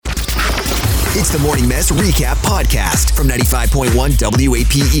It's the Morning Mess Recap Podcast from 95.1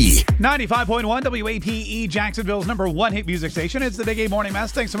 WAPE. 95.1 WAPE, Jacksonville's #1 hit music station. It's the Big A Morning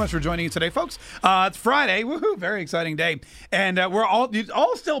Mess. Thanks so much for joining us today, folks. It's Friday. Woohoo! Very exciting day. And we're all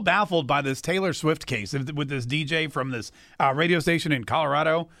still baffled by this Taylor Swift case with this DJ from this radio station in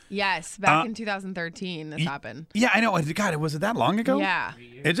Colorado. Yes, back in 2013 this happened. Yeah, I know. God, was it that long ago? Yeah.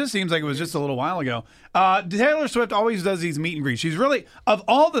 It just seems like it was just a little while ago. Taylor Swift always does these meet and greets. She's really, of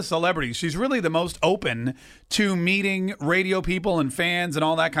all the celebrities, she's really the most open to meeting radio people and fans and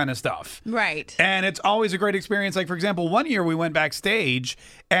all that kind of stuff. Right. And it's always a great experience. Like, for example, one year we went backstage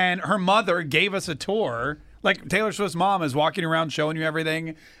and her mother gave us a tour. Like, Taylor Swift's mom is walking around showing you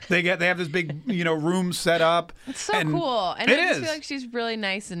everything. They have this big, room set up. It's so cool. And it I just is. feel like she's really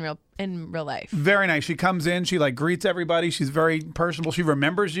nice in real life. Very nice. She comes in, she greets everybody. She's very personable. She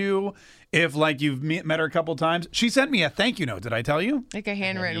remembers you if you've met her a couple times. She sent me a thank you note. Did I tell you? Like a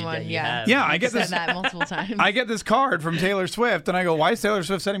handwritten one, yeah. Yeah, I get said this. that multiple times. I get this card from Taylor Swift, and I go, "Why is Taylor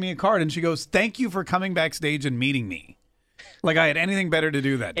Swift sending me a card?" And she goes, "Thank you for coming backstage and meeting me." Like I had anything better to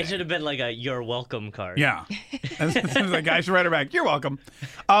do that day. It should have been like a "You're welcome" card. Yeah. Like, I should write her back. You're welcome.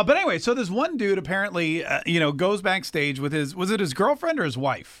 But anyway, so this one dude apparently, goes backstage with was it his girlfriend or his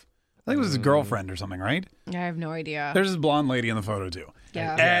wife? I think it was his girlfriend or something, right? I have no idea. There's this blonde lady in the photo too.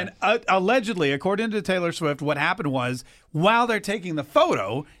 Yeah. And allegedly, according to Taylor Swift, what happened was while they're taking the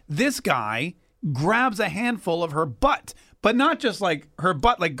photo, this guy grabs a handful of her butt. But not just her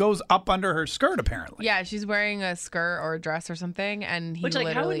butt goes up under her skirt, apparently. Yeah, she's wearing a skirt or a dress or something, and he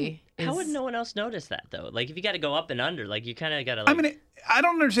literally how would no one else notice that, though? Like, if you got to go up and under, you kind of got to, I mean, I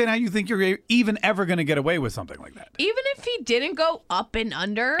don't understand how you think you're even ever going to get away with something like that. Even if he didn't go up and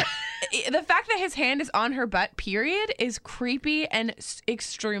under, the fact that his hand is on her butt, period, is creepy and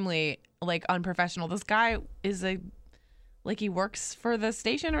extremely, unprofessional. This guy is he works for the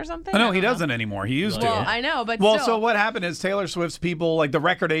station or something? No, he doesn't anymore. He used to. Well, I know, but Well, still. so what happened is Taylor Swift's people, the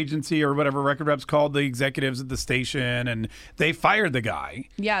record agency or whatever record reps called the executives at the station, and they fired the guy.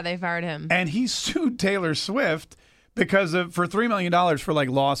 Yeah, they fired him. And he sued Taylor Swift because for $3 million for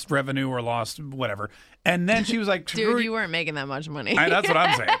lost revenue or lost whatever. And then she was like, dude, you weren't making that much money. That's what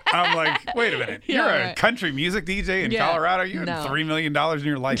I'm saying. I'm like, wait a minute. You're a country music DJ in Colorado? You had $3 million in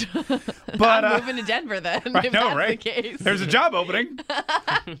your life. But I'm moving to Denver then. I know, right? The case. There's a job opening.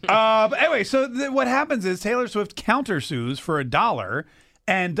 But anyway, so what happens is Taylor Swift countersues for $1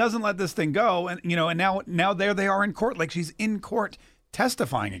 and doesn't let this thing go. And, and now there they are in court. she's in court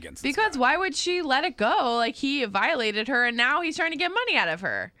testifying against this Because guy. why would she let it go? He violated her, and now he's trying to get money out of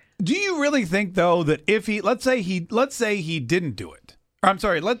her. Do you really think, though, that if let's say he didn't do it, or I'm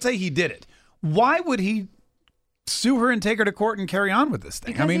sorry, let's say he did it, why would he sue her and take her to court and carry on with this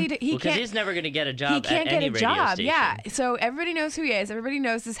thing? Because because he's never going to get a job. He can't at get any a radio job. station. Yeah, so everybody knows who he is. Everybody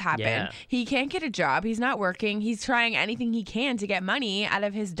knows this happened. Yeah. He can't get a job. He's not working. He's trying anything he can to get money out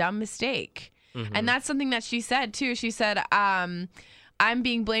of his dumb mistake. Mm-hmm. And that's something that she said too. She said, I'm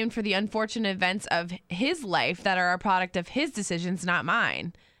being blamed for the unfortunate events of his life that are a product of his decisions, not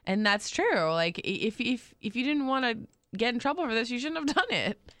mine. And that's true. If you didn't want to get in trouble for this, you shouldn't have done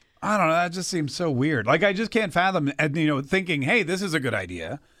it. I don't know. That just seems so weird. I just can't fathom, thinking, hey, this is a good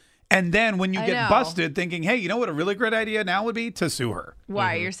idea. And then when you get busted, thinking, hey, you know what a really great idea now would be? To sue her.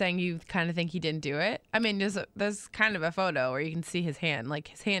 Why? You're saying you kind of think he didn't do it? I mean, there's kind of a photo where you can see his hand.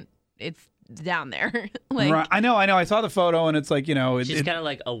 His hand, it's down there. Right. I know. I saw the photo, and it's she's kind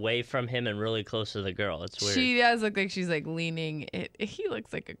of away from him and really close to the girl. It's weird. She does look like she's leaning. He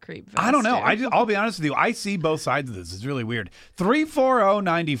looks like a creep. I don't know. I'll be honest with you. I see both sides of this. It's really weird.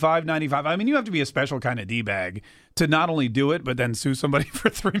 340-9595. I mean, you have to be a special kind of D-bag to not only do it, but then sue somebody for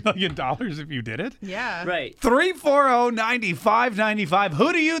 $3 million if you did it. Yeah. Right. 340-9595.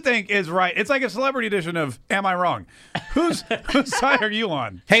 Who do you think is right? It's like a celebrity edition of Am I Wrong? Whose side are you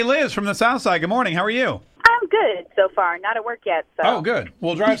on? Hey, Liz from the South Side. Good morning. How are you? I'm good so far. Not at work yet. So. Oh, good.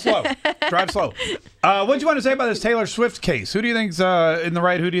 Well, drive slow. Drive slow. What do you want to say about this Taylor Swift case? Who do you think's in the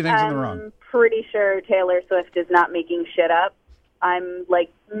right? Who do you think's in the wrong? I'm pretty sure Taylor Swift is not making shit up. I'm 100%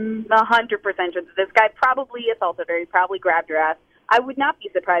 sure that this guy probably assaulted her. He probably grabbed her ass. I would not be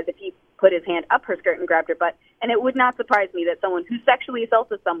surprised if he put his hand up her skirt and grabbed her butt. And it would not surprise me that someone who sexually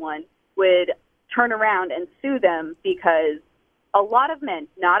assaulted someone would turn around and sue them, because a lot of men,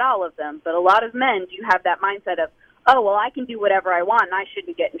 not all of them, but a lot of men do have that mindset of, oh, well, I can do whatever I want and I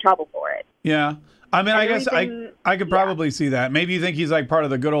shouldn't get in trouble for it. Yeah. I mean, I guess I could probably see that. Maybe you think he's part of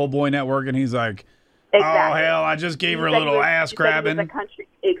the good old boy network, and he's like, exactly. Oh, hell, I just gave her a little ass grabbing.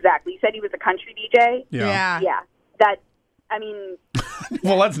 Exactly. You said he was a country DJ? Yeah. Yeah. That, I mean,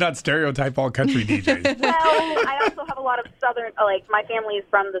 Well, let's not stereotype all country DJs. Well, I also have a lot of southern, like my family is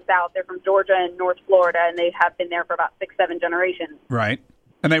from the South. They're from Georgia and North Florida, and they have been there for about 6-7 generations. Right.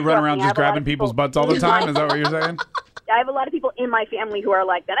 And they run around I just have a lot grabbing of people's people- butts all the time? Is that what you're saying? I have a lot of people in my family who are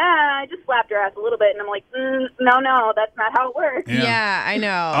like that. I just slapped your ass a little bit, and I'm like, no, that's not how it works. Yeah, I know.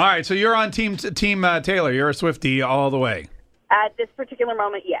 All right, so you're on team Taylor. You're a Swiftie all the way. At this particular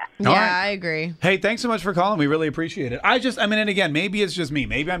moment, yes. Yeah, All right. I agree. Hey, thanks so much for calling. We really appreciate it. And again, maybe it's just me.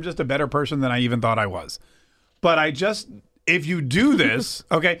 Maybe I'm just a better person than I even thought I was. But if you do this,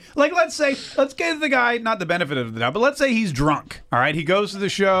 okay, like let's give the guy not the benefit of the doubt, but let's say he's drunk. All right, he goes to the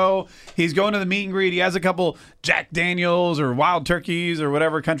show, he's going to the meet and greet, he has a couple Jack Daniels or Wild Turkeys or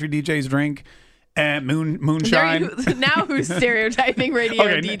whatever country DJs drink, and moonshine. Now who's stereotyping radio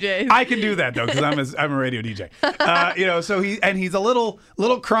DJs? I can do that though because I'm a radio DJ. So he's a little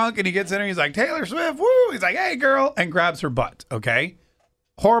crunk, and he gets in there. He's like, Taylor Swift, woo! He's like, hey girl, and grabs her butt. Okay,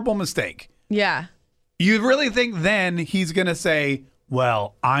 horrible mistake. Yeah. You really think then he's going to say,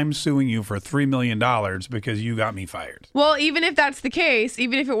 well, I'm suing you for $3 million because you got me fired? Well, even if that's the case,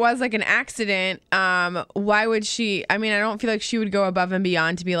 even if it was like an accident, why would she? I mean, I don't feel like she would go above and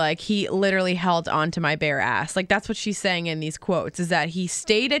beyond to be like, he literally held onto my bare ass. Like, that's what she's saying in these quotes, is that he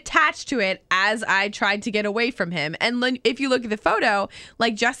stayed attached to it as I tried to get away from him. And if you look at the photo,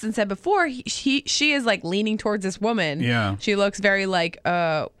 like Justin said before, she is like leaning towards this woman. Yeah. She looks very like,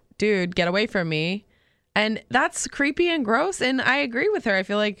 dude, get away from me. And that's creepy and gross, and I agree with her. I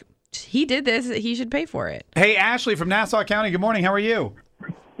feel like he did this. He should pay for it. Hey, Ashley from Nassau County. Good morning. How are you?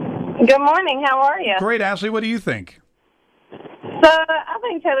 Good morning. How are you? Great, Ashley. What do you think? So I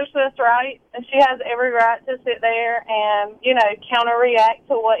think Taylor Swift's right, and she has every right to sit there and, counter-react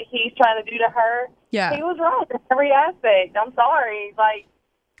to what he's trying to do to her. Yeah. He was wrong in every aspect. I'm sorry. Like,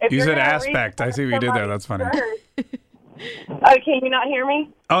 if You you're said gonna aspect. I see what you did there. That's funny. Oh, can you not hear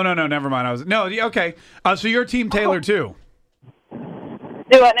me? Oh, no, never mind. Okay. So you're Team Taylor, too.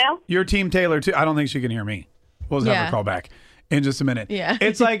 Do what now? You're Team Taylor, too. I don't think she can hear me. We'll just have her call back in just a minute. Yeah.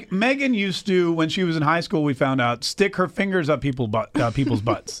 It's like Meghan used to, when she was in high school, we found out, stick her fingers up people's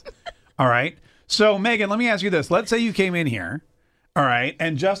butts. All right? So, Meghan, let me ask you this. Let's say you came in here, all right,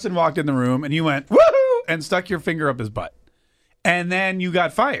 and Justin walked in the room, and you went, woohoo, and stuck your finger up his butt. And then you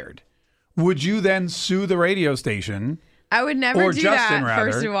got fired. Would you then sue the radio station? I would never Or do Justin, that,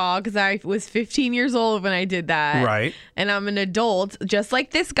 rather. first of all, because I was 15 years old when I did that. Right. And I'm an adult, just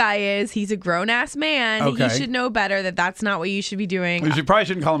like this guy is. He's a grown-ass man. Okay. He should know better that that's not what you should be doing. You probably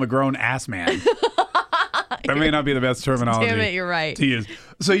shouldn't call him a grown ass man. That may not be the best terminology. Damn it, you're right. To use.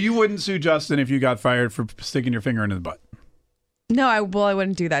 So you wouldn't sue Justin if you got fired for sticking your finger in his butt? No, I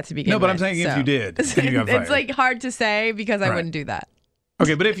wouldn't do that to begin with. No, but I'm saying if you did, and you got fired. It's like hard to say because I Right. wouldn't do that.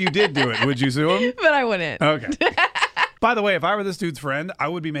 Okay, but if you did do it, would you sue him? But I wouldn't. Okay. By the way, if I were this dude's friend, I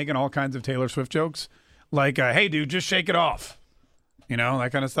would be making all kinds of Taylor Swift jokes. Like, hey, dude, just shake it off. You know,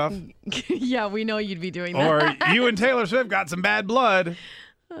 that kind of stuff. Yeah, we know you'd be doing that. Or you and Taylor Swift got some bad blood.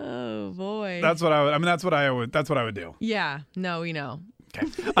 Oh, boy. That's what I would. That's what I would do. Yeah. No, we know. Okay.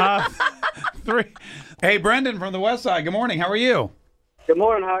 3. Hey, Brendan from the West Side. Good morning. How are you? Good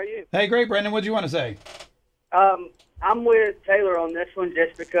morning. How are you? Hey, great, Brendan. What do you want to say? I'm with Taylor on this one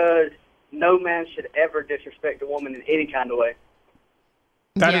just because no man should ever disrespect a woman in any kind of way.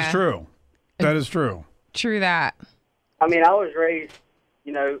 That is Yeah. true. That is true. True that. I mean, I was raised,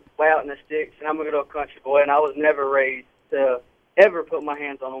 way out in the sticks, and I'm a good old country boy, and I was never raised to ever put my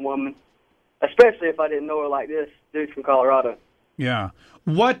hands on a woman, especially if I didn't know her like this dude from Colorado. Yeah.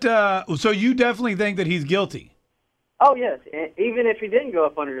 What? So you definitely think that he's guilty? Oh, yes. And even if he didn't go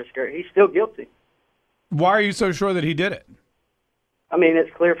up under the skirt, he's still guilty. Why are you so sure that he did it? I mean,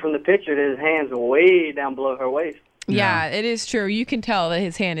 it's clear from the picture that his hands are way down below her waist. Yeah, it is true. You can tell that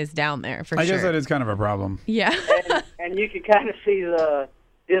his hand is down there for I sure. guess that is kind of a problem. Yeah. And you can kind of see the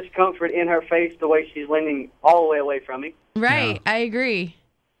discomfort in her face the way she's leaning all the way away from him. Right. I agree.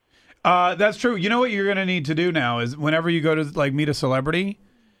 That's true. You know what you're going to need to do now is whenever you go to meet a celebrity,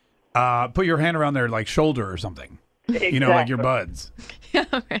 put your hand around their shoulder or something. Exactly. Like your buds. Yeah,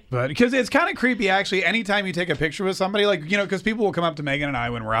 right. But because it's kind of creepy, actually, anytime you take a picture with somebody, because people will come up to Meghan and I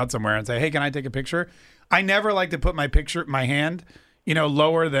when we're out somewhere and say, hey, can I take a picture? I never like to put my hand,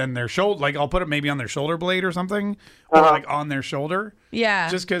 lower than their shoulder. Like I'll put it maybe on their shoulder blade or something, or on their shoulder. Yeah.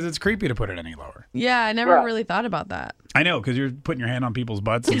 Just because it's creepy to put it any lower. Yeah, I never Right. really thought about that. I know, because you're putting your hand on people's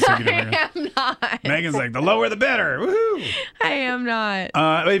butts and sticking your finger. I am not. Megan's like, the lower the better. Woohoo! I am not.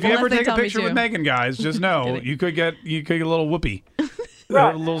 If you Unless ever they take a tell me picture to. with Megan, guys, just know you could get a little whoopee,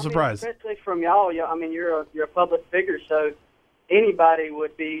 Right. a little surprise. Especially from y'all. I mean, you're a public figure, so anybody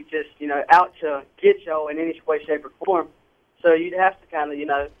would be just, out to get y'all in any way, shape, or form. So you'd have to kind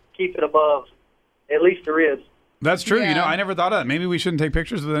of, keep it above at least the ribs. That's true. Yeah. I never thought of that. Maybe we shouldn't take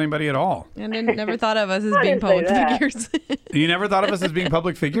pictures with anybody at all. And I never thought of us as I being didn't say public that. figures. You never thought of us as being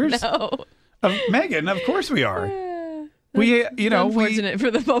public figures? No. Megan, of course we are. We, Unfortunate for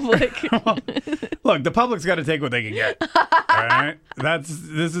the public. Look, the public's got to take what they can get. All right?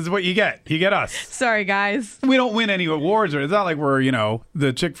 This is what you get. You get us. Sorry, guys. We don't win any awards, or it's not like we're,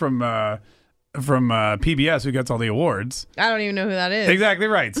 the chick from PBS who gets all the awards. I don't even know who that is. Exactly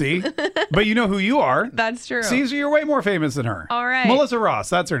right. See? But you know who you are. That's true. See, so you're way more famous than her. All right. Melissa Ross,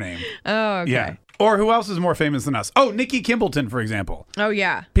 that's her name. Oh, okay. Yeah. Or who else is more famous than us? Oh, Nikki Kimbleton, for example. Oh,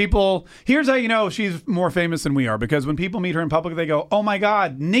 yeah. Here's how you know she's more famous than we are, because when people meet her in public, they go, "Oh my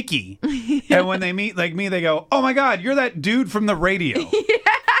God, Nikki." And when they meet like me, they go, "Oh my God, you're that dude from the radio." Yeah.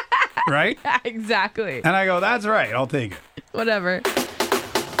 Right? Exactly. And I go, "That's right, I'll take it." Whatever.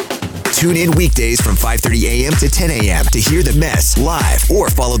 Tune in weekdays from 5:30 a.m. to 10 a.m. to hear the mess live or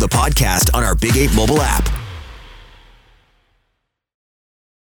follow the podcast on our Big 8 mobile app.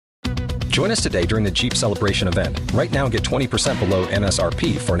 Join us today during the Jeep Celebration event. Right now, get 20% below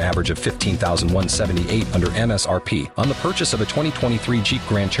MSRP for an average of $15,178 under MSRP on the purchase of a 2023 Jeep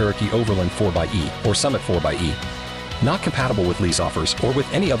Grand Cherokee Overland 4xE or Summit 4xE. Not compatible with lease offers or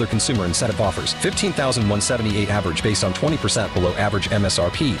with any other consumer incentive offers. $15,178 average based on 20% below average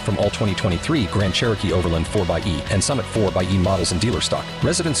MSRP from all 2023 Grand Cherokee Overland 4xE and Summit 4xE models in dealer stock.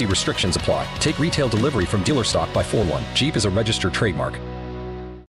 Residency restrictions apply. Take retail delivery from dealer stock by 4/1. Jeep is a registered trademark.